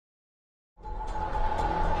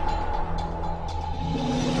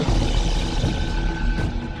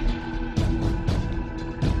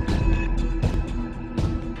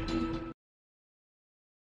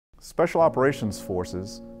Special Operations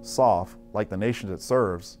Forces, SOF, like the nation it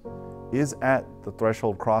serves, is at the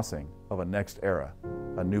threshold crossing of a next era,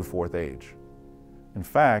 a new fourth age. In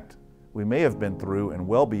fact, we may have been through and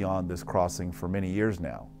well beyond this crossing for many years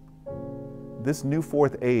now. This new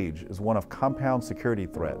fourth age is one of compound security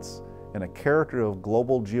threats and a character of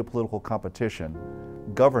global geopolitical competition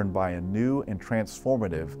governed by a new and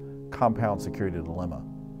transformative compound security dilemma.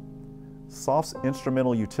 SOF's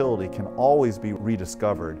instrumental utility can always be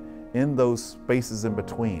rediscovered in those spaces in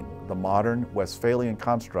between the modern Westphalian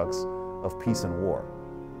constructs of peace and war,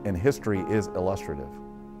 and history is illustrative.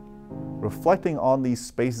 Reflecting on these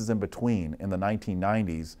spaces in between in the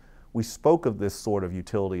 1990s, we spoke of this sort of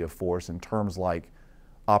utility of force in terms like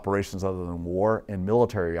operations other than war and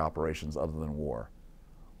military operations other than war,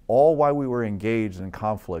 all while we were engaged in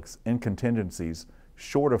conflicts and contingencies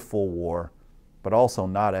short of full war, but also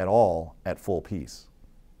not at all at full peace.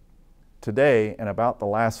 Today, and about the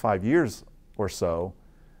last 5 years or so,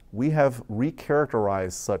 we have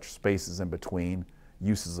recharacterized such spaces in between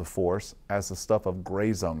uses of force as the stuff of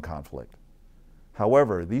gray zone conflict.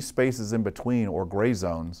 However, these spaces in between or gray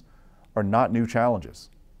zones are not new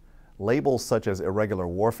challenges. Labels such as irregular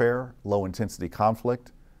warfare, low-intensity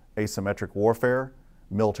conflict, asymmetric warfare,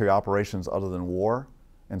 military operations other than war,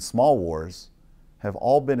 and small wars have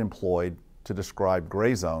all been employed to describe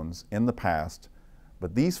gray zones in the past,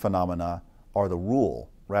 but these phenomena are the rule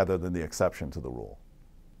rather than the exception to the rule.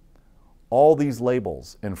 All these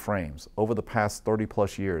labels and frames over the past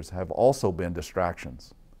 30+ years have also been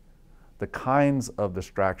distractions. The kinds of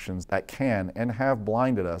distractions that can and have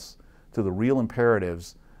blinded us to the real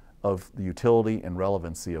imperatives of the utility and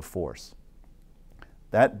relevancy of force.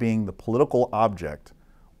 That being the political object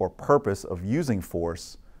or purpose of using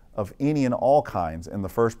force of any and all kinds in the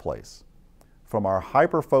first place, from our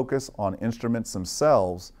hyper-focus on instruments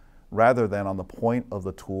themselves rather than on the point of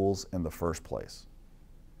the tools in the first place.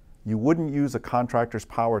 You wouldn't use a contractor's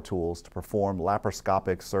power tools to perform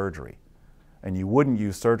laparoscopic surgery, and you wouldn't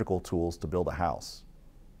use surgical tools to build a house.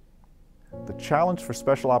 The challenge for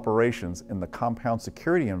special operations in the compound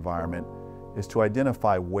security environment is to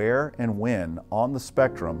identify where and when on the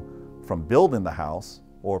spectrum from building the house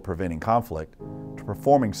or preventing conflict to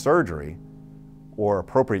performing surgery or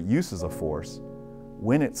appropriate uses of force,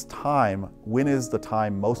 when is the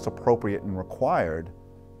time most appropriate and required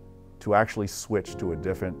to actually switch to a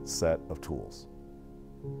different set of tools.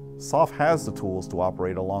 SOF has the tools to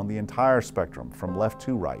operate along the entire spectrum from left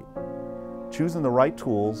to right. Choosing the right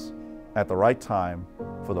tools at the right time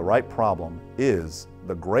for the right problem is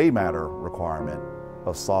the gray matter requirement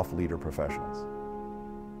of SOF leader professionals.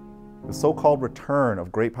 The so-called return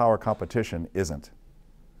of great power competition isn't,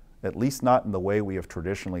 at least not in the way we have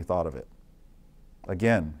traditionally thought of it.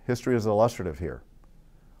 Again, history is illustrative here.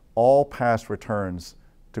 All past returns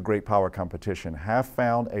to great power competition have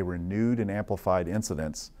found a renewed and amplified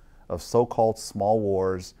incidence of so-called small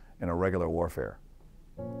wars and irregular warfare.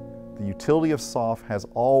 The utility of SOF has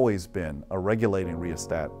always been a regulating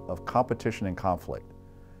rheostat of competition and conflict,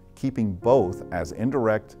 keeping both as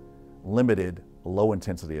indirect, limited, low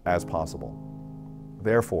intensity as possible.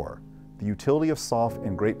 Therefore, the utility of SOF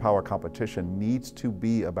in great power competition needs to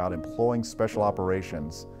be about employing special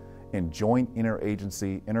operations in joint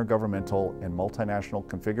interagency, intergovernmental, and multinational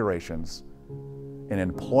configurations, and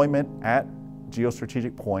employment at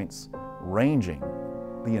geostrategic points ranging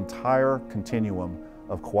the entire continuum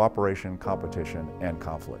of cooperation, competition, and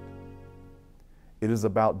conflict. It is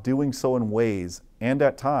about doing so in ways and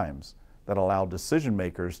at times that allow decision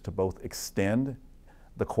makers to both extend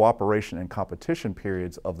the cooperation and competition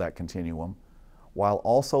periods of that continuum while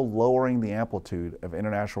also lowering the amplitude of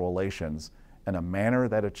international relations in a manner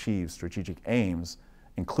that achieves strategic aims,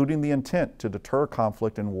 including the intent to deter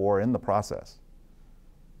conflict and war in the process.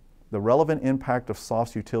 The relevant impact of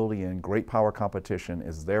SOF's utility in great power competition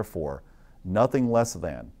is therefore nothing less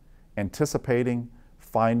than anticipating,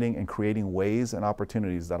 finding, and creating ways and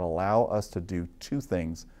opportunities that allow us to do two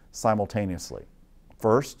things simultaneously.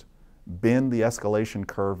 First, bend the escalation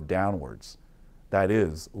curve downwards, that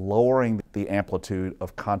is, lowering the amplitude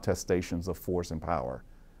of contestations of force and power.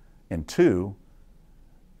 And two,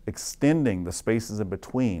 extending the spaces in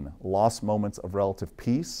between lost moments of relative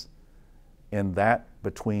peace and that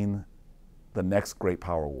between the next great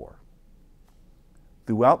power war.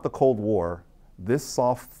 Throughout the Cold War, this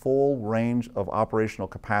SOF full range of operational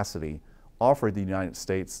capacity offered the United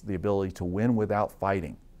States the ability to win without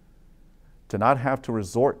fighting, to not have to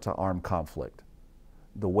resort to armed conflict,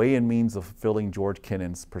 the way and means of fulfilling George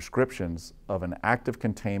Kennan's prescriptions of an active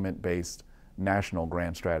containment-based national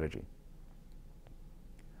grand strategy.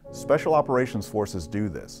 Special operations forces do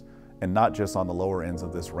this, and not just on the lower ends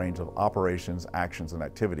of this range of operations, actions, and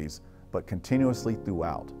activities, but continuously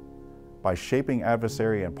throughout. By shaping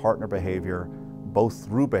adversary and partner behavior, both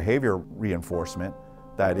through behavior reinforcement,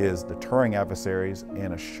 that is, deterring adversaries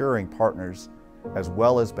and assuring partners, as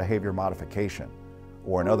well as behavior modification,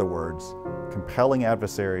 or in other words, compelling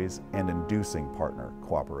adversaries and inducing partner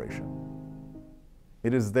cooperation.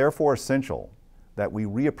 It is therefore essential that we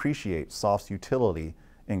reappreciate SOF's utility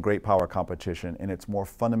in great power competition in its more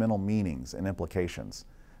fundamental meanings and implications,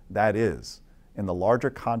 that is, in the larger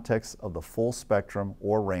context of the full spectrum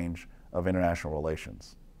or range of international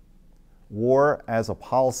relations. War as a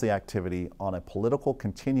policy activity on a political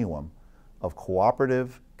continuum of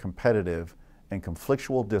cooperative, competitive, and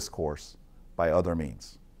conflictual discourse by other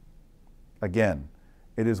means. Again,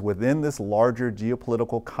 it is within this larger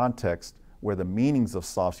geopolitical context where the meanings of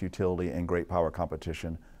SOF's utility in great power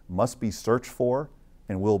competition must be searched for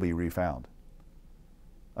and will be refound.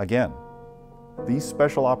 Again, these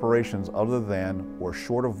special operations other than or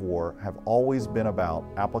short of war have always been about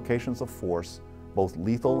applications of force, both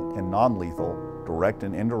lethal and non-lethal, direct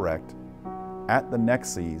and indirect, at the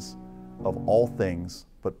nexus of all things,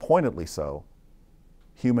 but pointedly so,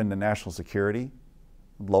 human and national security,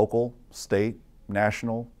 local, state,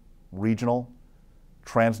 national, regional,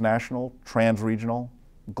 transnational, transregional,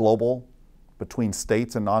 global, between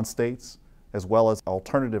states and non-states, as well as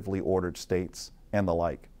alternatively ordered states and the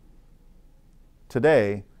like.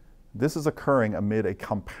 Today, this is occurring amid a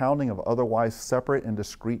compounding of otherwise separate and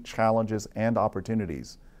discrete challenges and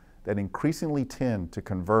opportunities that increasingly tend to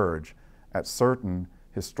converge at certain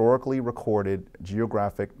historically recorded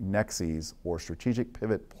geographic nexes or strategic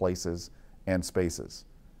pivot places and spaces,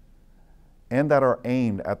 and that are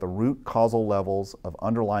aimed at the root causal levels of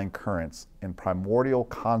underlying currents and primordial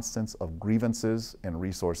constants of grievances and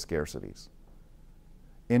resource scarcities.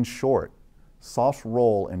 In short, SOF's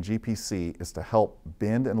role in GPC is to help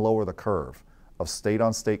bend and lower the curve of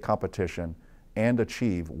state-on-state competition and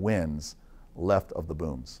achieve wins left of the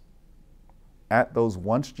booms. At those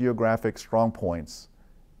once geographic strong points,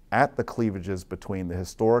 at the cleavages between the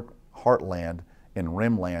historic heartland and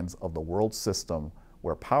rimlands of the world system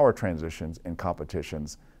where power transitions and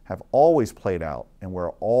competitions have always played out and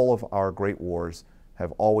where all of our great wars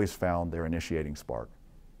have always found their initiating spark.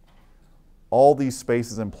 All these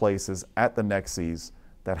spaces and places at the nexes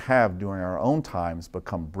that have, during our own times,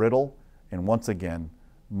 become brittle and once again,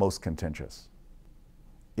 most contentious.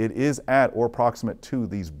 It is at or proximate to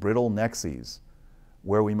these brittle nexes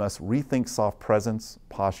where we must rethink SOF presence,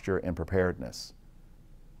 posture, and preparedness.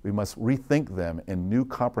 We must rethink them in new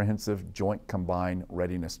comprehensive joint combined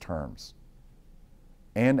readiness terms.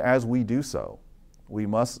 And as we do so, we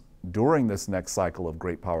must, during this next cycle of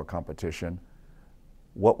great power competition,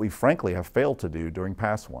 what we frankly have failed to do during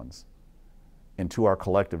past ones, and to our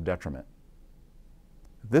collective detriment.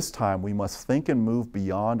 This time we must think and move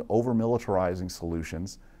beyond over-militarizing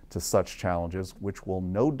solutions to such challenges, which will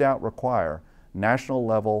no doubt require national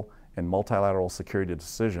level and multilateral security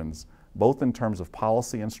decisions, both in terms of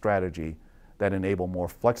policy and strategy that enable more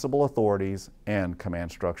flexible authorities and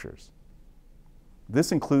command structures.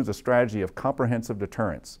 This includes a strategy of comprehensive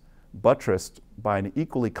deterrence, buttressed by an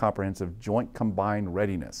equally comprehensive joint combined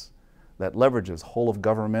readiness that leverages whole of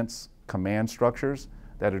government's command structures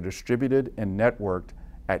that are distributed and networked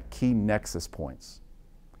at key nexus points.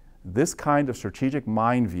 This kind of strategic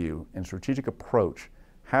mind view and strategic approach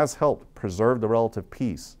has helped preserve the relative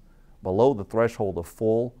peace below the threshold of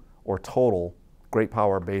full or total great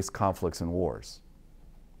power-based conflicts and wars.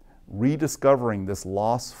 Rediscovering this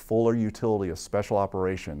lost, fuller utility of special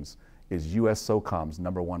operations is U.S. SOCOM's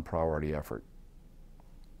 #1 priority effort.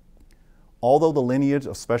 Although the lineage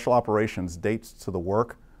of special operations dates to the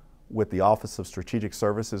work with the Office of Strategic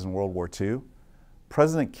Services in World War II,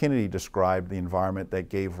 President Kennedy described the environment that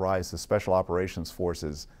gave rise to Special Operations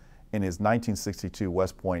Forces in his 1962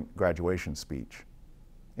 West Point graduation speech.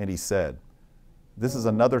 And he said, "This is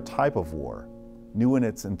another type of war, new in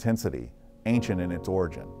its intensity, ancient in its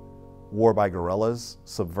origin. War by guerrillas,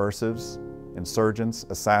 subversives, insurgents,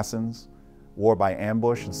 assassins, war by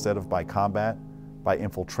ambush instead of by combat, by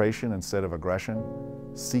infiltration instead of aggression,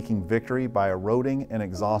 seeking victory by eroding and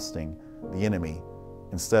exhausting the enemy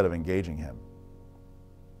instead of engaging him.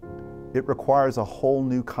 It requires a whole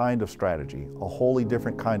new kind of strategy, a wholly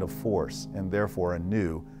different kind of force, and therefore a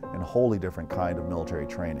new and wholly different kind of military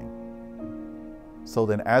training. So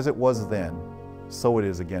then, as it was then, so it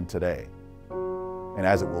is again today, and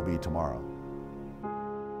as it will be tomorrow."